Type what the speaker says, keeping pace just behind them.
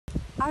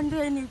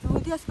Andeni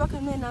tuudia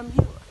sipaka mimi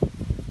namjua.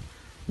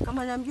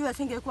 Kama namjua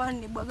singekuwa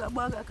ni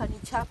bwaga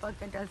akanichapa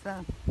kenda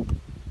zangu.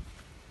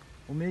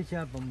 Umeishi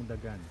hapa muda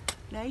gani?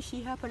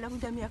 Naishi hapa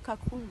labda miaka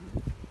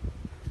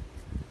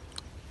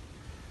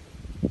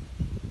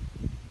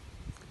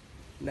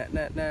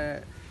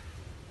 10.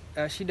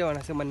 Na shida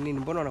wanasema nini?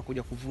 Mbona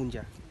wanakuja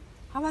kuvunja?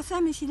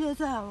 Hawasemi shida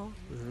zao.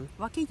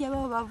 Wakija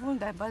wao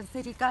wavunda basi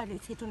serikali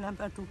sisi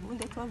tunaomba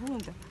tuvunde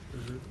twavunda.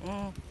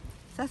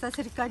 Sasa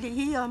serikali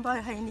hiyo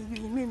ambayo hainijui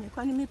mimi,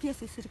 kwani mimi pia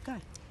si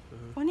serikali?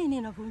 Kwa nini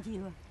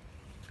inavunjiwa?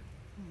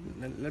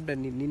 Labda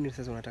nini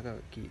sasa unataka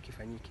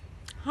kifanyike?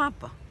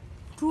 Hapa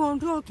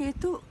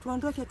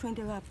tuondoke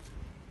twende wapi?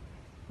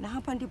 Na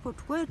hapa ndipo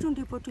kwetu,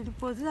 ndipo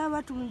tulipozaa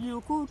watu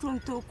mjukuu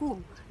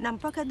mtukuu, na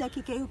mpaka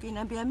dakika hiyo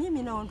kinaambia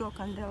mimi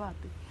naondoka nenda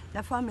wapi?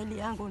 Na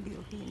familia yangu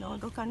ndio hii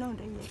naondoka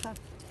nenda hiyo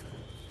sasa.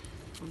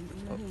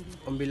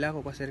 Ombi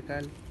lako kwa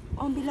serikali?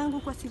 Ombi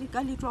langu kwa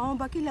serikali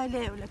tuomba kila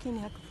leo lakini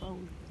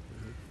hatufaulu.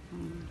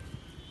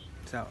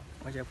 Sawa,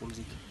 acha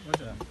pumzike.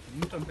 Wacha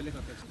mtu ampeleka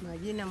pesa.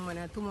 Majina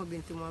Mwanatumo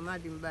binti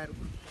Muhammad Mbaru.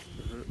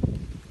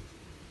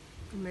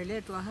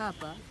 Tumeletwa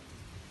hapa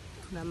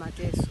tuna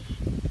mateso.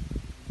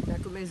 Na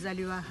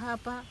tumezaliwa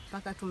hapa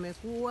mpaka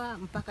tumekuwa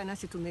mpaka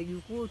nasi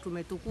tumejukuu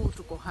tumetukuu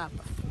tuko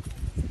hapa.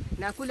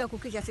 Na kula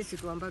kukicha sisi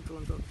tuomba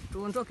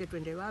tuondoke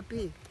twende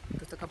wapi?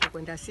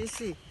 Tutakapokwenda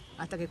sisi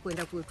atake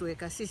kwenda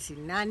kutuweka sisi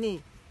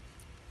nani?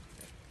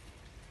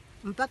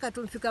 Mpaka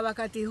tumfika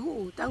wakati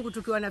huu tangu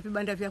tukiwa na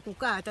vibanda vya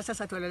kukaa hata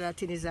sasa twalala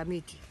chini za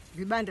miti.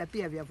 Vibanda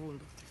pia vya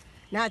vundo.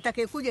 Na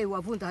atakayekuja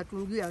iwavunda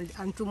hatumjui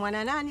antumwa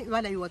na nani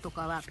wala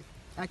yuwatoka wapi.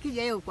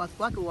 Akija yeye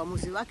kwake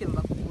uamuzi wake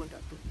mbakuvunda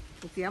tu.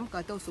 Ukiamka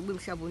hata usubuhi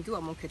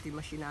mshavundiwa mketi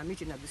mashina ya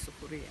miti na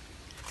visufuria.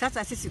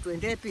 Sasa sisi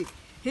tuendepi?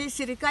 Hii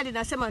serikali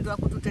nasema ndio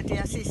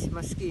kututetea sisi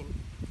maskini.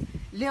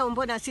 Leo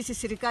mbona sisi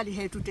serikali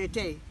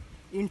haitutetei?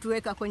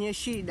 Intuweka kwenye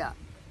shida.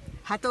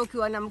 Hata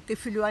ukiwa na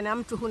mkifiliwa na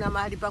mtu huna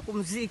mahali pa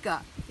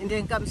kumzika,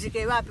 ende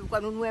ngamzike wapi?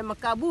 Ukanunue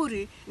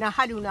makaburi na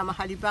hali una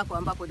mahali pako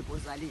ambapo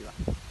ulipozaliwa.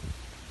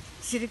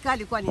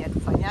 Serikali kwani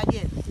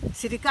yatufanyaje?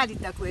 Serikali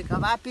itatuweka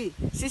wapi?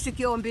 Sisi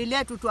kiombi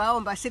letu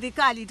tuaomba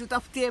serikali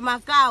tutafutie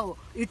makao,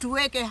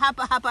 ituweke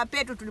hapa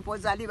petu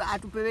tulipozaliwa,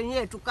 atupe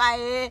wenyewe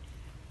tukae.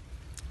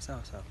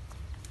 Sawa.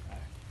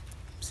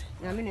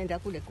 Na mimi naenda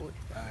kule.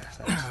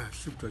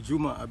 Shukra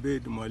Juma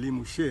Abed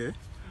mwalimu Sheikh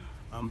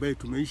ambaye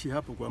tumeishi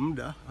hapo kwa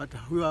muda. Hata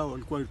huyo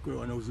walikuwa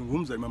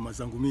wanauzungumza mama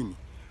zangu mimi.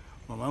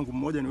 Mama yangu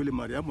mmoja ni yule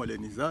Mariamu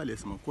alenizaa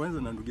aliyesema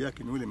kwanza, na ndugu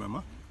yake ni yule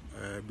mama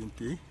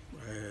binti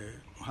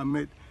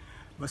Muhammad.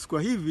 Basi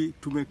kwa hivi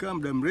tumekaa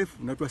muda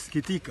mrefu na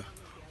tuasikitika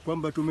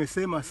kwamba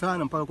tumesema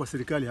sana mpaka kwa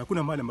serikali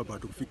hakuna mahali ambapo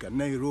hatukufika.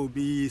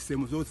 Nairobi,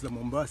 sehemu zote za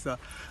Mombasa,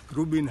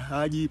 Rubin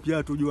Haji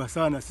pia tujua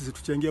sana sisi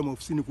tuchangia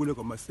maofisini kule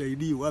kwa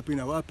masaidi wapi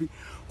na wapi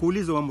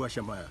kuuliza mambo ya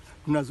shamba.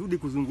 Tunazudi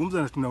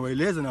kuzungumza na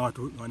tunawaeleza na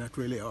watu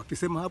wanatuelewa.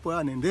 Wakisema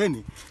hapo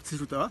nendeni, sisi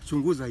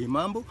tutachunguza hii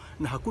mambo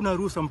na hakuna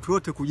ruhusa mtu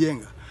yote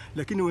kujenga.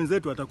 Lakini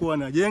wenzetu watakuwa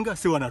wanajenga,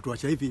 si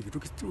wanatuacha hivi.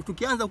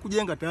 Tukianza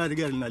kujenga tayari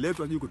gari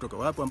linaletwa juu kutoka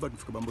wapi ambapo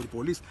tufika Bamburi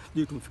police,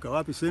 juu tumefika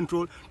wapi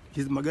Central,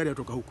 hizo magari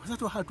yatoka huko.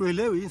 Sasa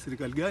hatuelewi hii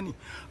serikali gani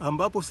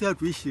ambapo si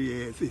hatuishi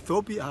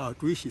Ethiopia au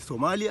hatuishi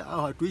Somalia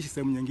au hatuishi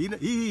sehemu nyingine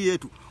hii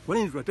yetu. Kwa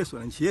nini tunateswa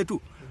na nchi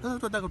yetu? Sasa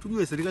tunataka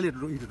tujue serikali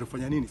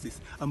itatufanya nini sisi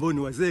ambao ni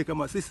wazee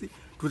kama sisi,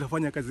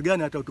 tutafanya kazi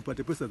gani hata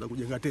tupate pesa za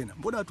kujenga tena?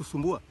 Mbona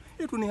hatusumbua?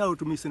 Yetu ni hao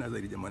tumisi na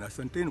zaidi jamani.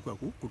 Asanteni kwa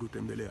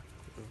kututembelea.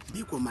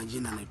 Ni kwa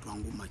majina naitwa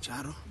Nguma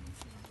Charo.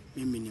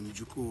 Mimi ni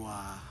mjukuu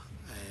wa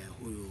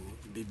huyu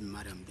bibi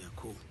Mariam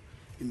Diako.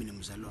 Mimi ni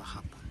mzaliwa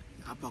hapa.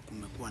 Hapa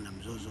kumekuwa na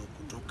mzozo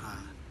kutoka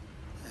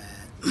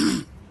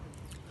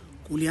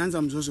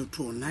kulianza mzozo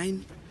 2009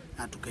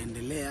 na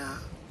tukaendelea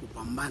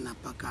kupambana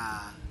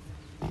mpaka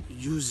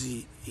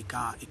juzi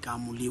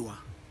ikaamuliwa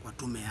kwa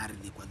tume ya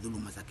ardhi kwa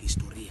dhuluma za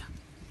kihistoria.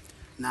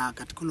 Na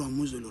katika ule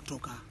uamuzi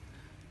uliotoka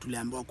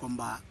tuliambiwa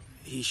kwamba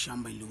hii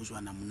shamba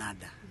iliuzwa na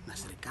mnada na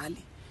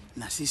serikali,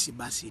 na sisi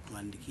basi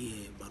tuandikie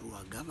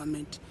barua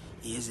government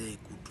iweze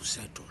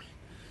kutusettle.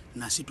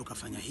 Na sisi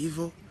tukafanya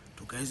hivyo,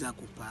 tukaweza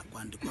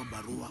kuandikwa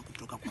barua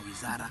kutoka kwa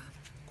wizara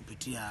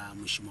kupitia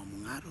Mheshimiwa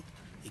Mungaro,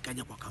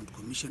 ikaja kwa county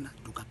commissioner,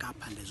 tukakaa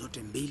pande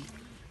zote mbili,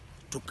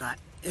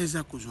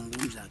 tukaweza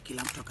kuzungumza,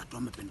 kila mtu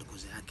akatoa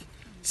mapendekezo yake.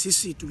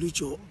 Sisi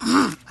tulicho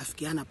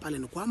afikiana pale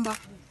ni kwamba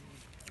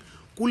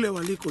kule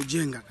waliko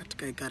jenga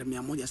katika ekari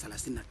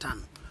 135,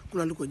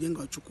 kule waliko jenga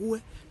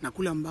wachukue, na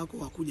kule ambako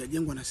wakuja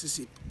jengwa na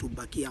sisi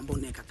tubakia ambao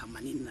ni eka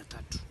 83.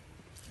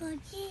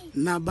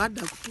 Na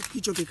baada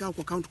hicho kikao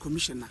kwa county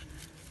commissioner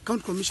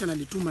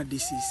alituma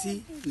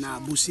DCC na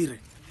Busire,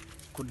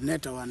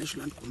 coordinator wa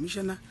National Land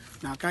Commissioner,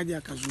 na akaja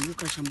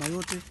akazunguka shamba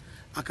yote,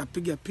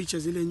 akapiga picha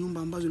zile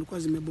nyumba ambazo zilikuwa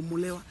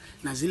zimebomolewa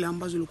na zile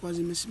ambazo zilikuwa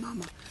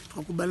zimesimama.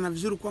 Tukakubaliana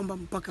vizuri kwamba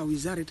mpaka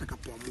wizara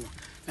itakapoamua.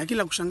 Na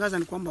kila kushangaza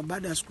ni kwamba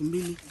baada ya siku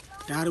mbili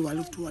tayari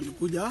watu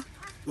walikuja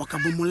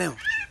wakabomolewa,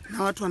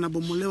 na watu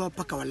wanabomolewa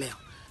mpaka waleo.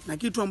 Na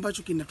kitu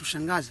ambacho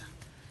kinatushangaza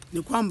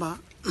ni kwamba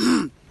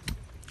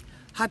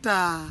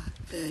hata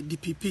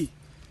DPP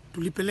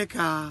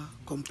tulipeleka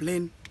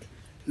complaint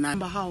na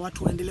hawa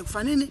watu waendelee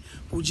kufanya nini?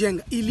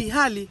 Kujenga. Ili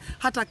hali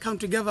hata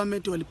county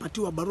government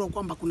walipatiwa barua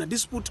kwamba kuna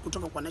dispute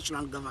kutoka kwa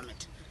national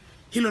government.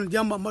 Hilo ni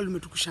jambo ambalo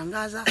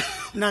limetukushangaza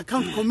na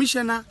county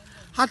commissioner,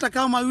 hata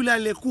kama yule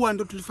aliyekuwa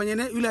ndo tulifanya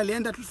naye, yule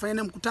alienda tulifanya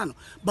naye mkutano,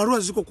 barua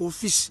ziko kwa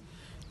ofisi.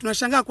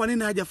 Tunashangaa kwa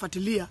nini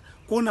hajafuatilia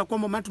kuona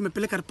kwamba maana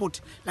tumepeleka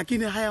report,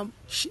 lakini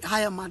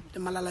haya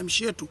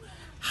malalamishi yetu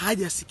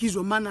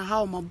hajasikizwa, maana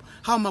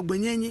hao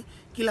mabwenyenye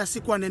kila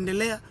siku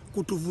wanaendelea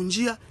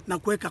kutuvunjia na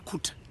kuweka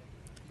kuta.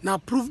 Na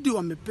approved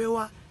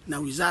wamepewa na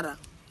wizara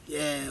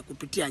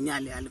kupitia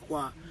Nyale,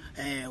 alikuwa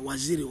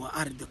waziri wa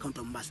ardhi kaunti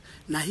ya Mombasa.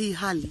 Na hii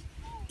hali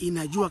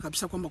inajua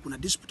kabisa kwamba kuna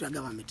dispute ya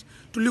government.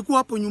 Tulikuwa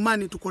hapo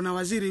nyumani, tuko na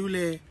waziri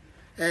yule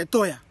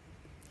Toya.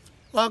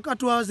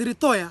 Wakati wa waziri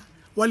Toya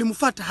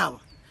walimfuata hawa,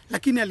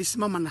 lakini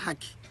alisimama na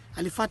haki.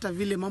 Alifuata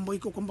vile mambo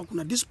iko kwamba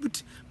kuna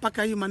dispute,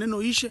 paka hii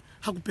maneno ishe,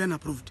 hakupeana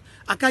approved.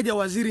 Akaja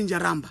waziri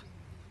Njaramba.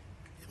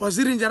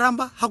 Waziri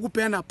Njaramba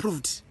hakupeana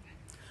approved.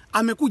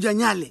 Amekuja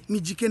Nyale,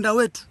 Mijikenda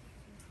wetu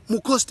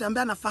Mukoste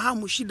ambaye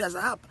anafahamu shida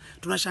za hapa,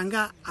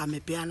 tunashangaa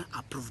amepeana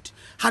approved.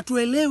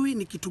 Hatuelewi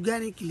ni kitu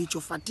gani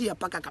kilichofuatia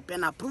paka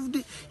akapeana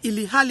approved,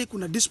 ili hali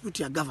kuna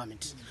dispute ya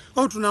government.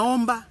 Kwa hiyo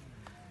tunaomba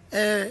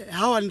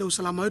hawa ndio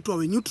usalama wetu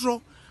wawe neutral,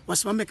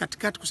 wasimame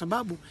katikati, kwa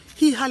sababu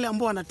hii hali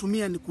ambayo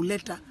wanatumia ni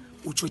kuleta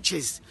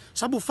uchochezi.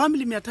 Sababu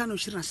family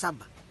 527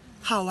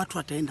 hawa watu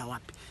wataenda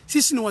wapi?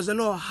 Sisi ni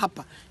wazaliwa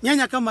hapa.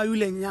 Nyanya kama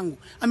yule nyangu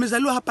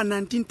amezaliwa hapa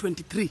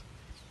 1923.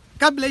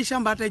 Kabla hii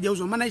shamba hata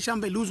haijauzwa, maana hii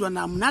shamba iliuzwa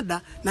na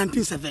mnada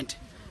 1970.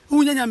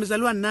 Huyu nyanya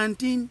amezaliwa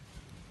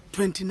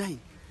 1929.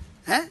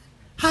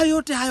 Hayo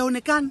yote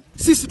hayaonekani.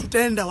 Sisi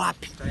tutaenda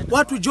wapi?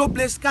 Watu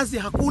jobless, kazi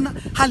hakuna,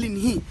 hali ni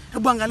hii.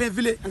 Hebu angalia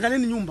vile,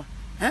 angalieni nyumba.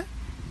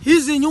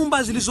 Hizi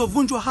nyumba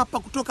zilizovunjwa hapa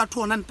kutoka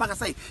 2009 mpaka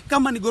sasa,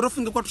 kama ni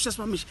gorofa ingekuwa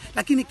tushasimamisha,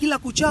 lakini kila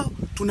kuchao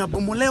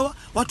tunabomolewa,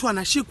 watu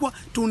wanashikwa,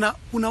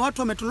 kuna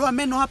watu wametolewa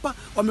meno hapa,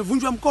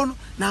 wamevunjwa mkono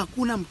na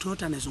hakuna mtu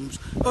yote anayezungumza.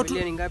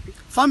 Familia ni ngapi?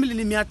 Family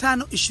ni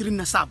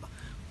 527.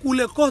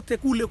 Kule kote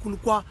kule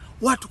kulikuwa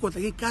watu, kwa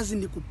kazi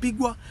ni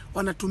kupigwa,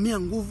 wanatumia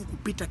nguvu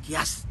kupita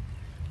kiasi.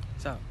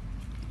 Sawa.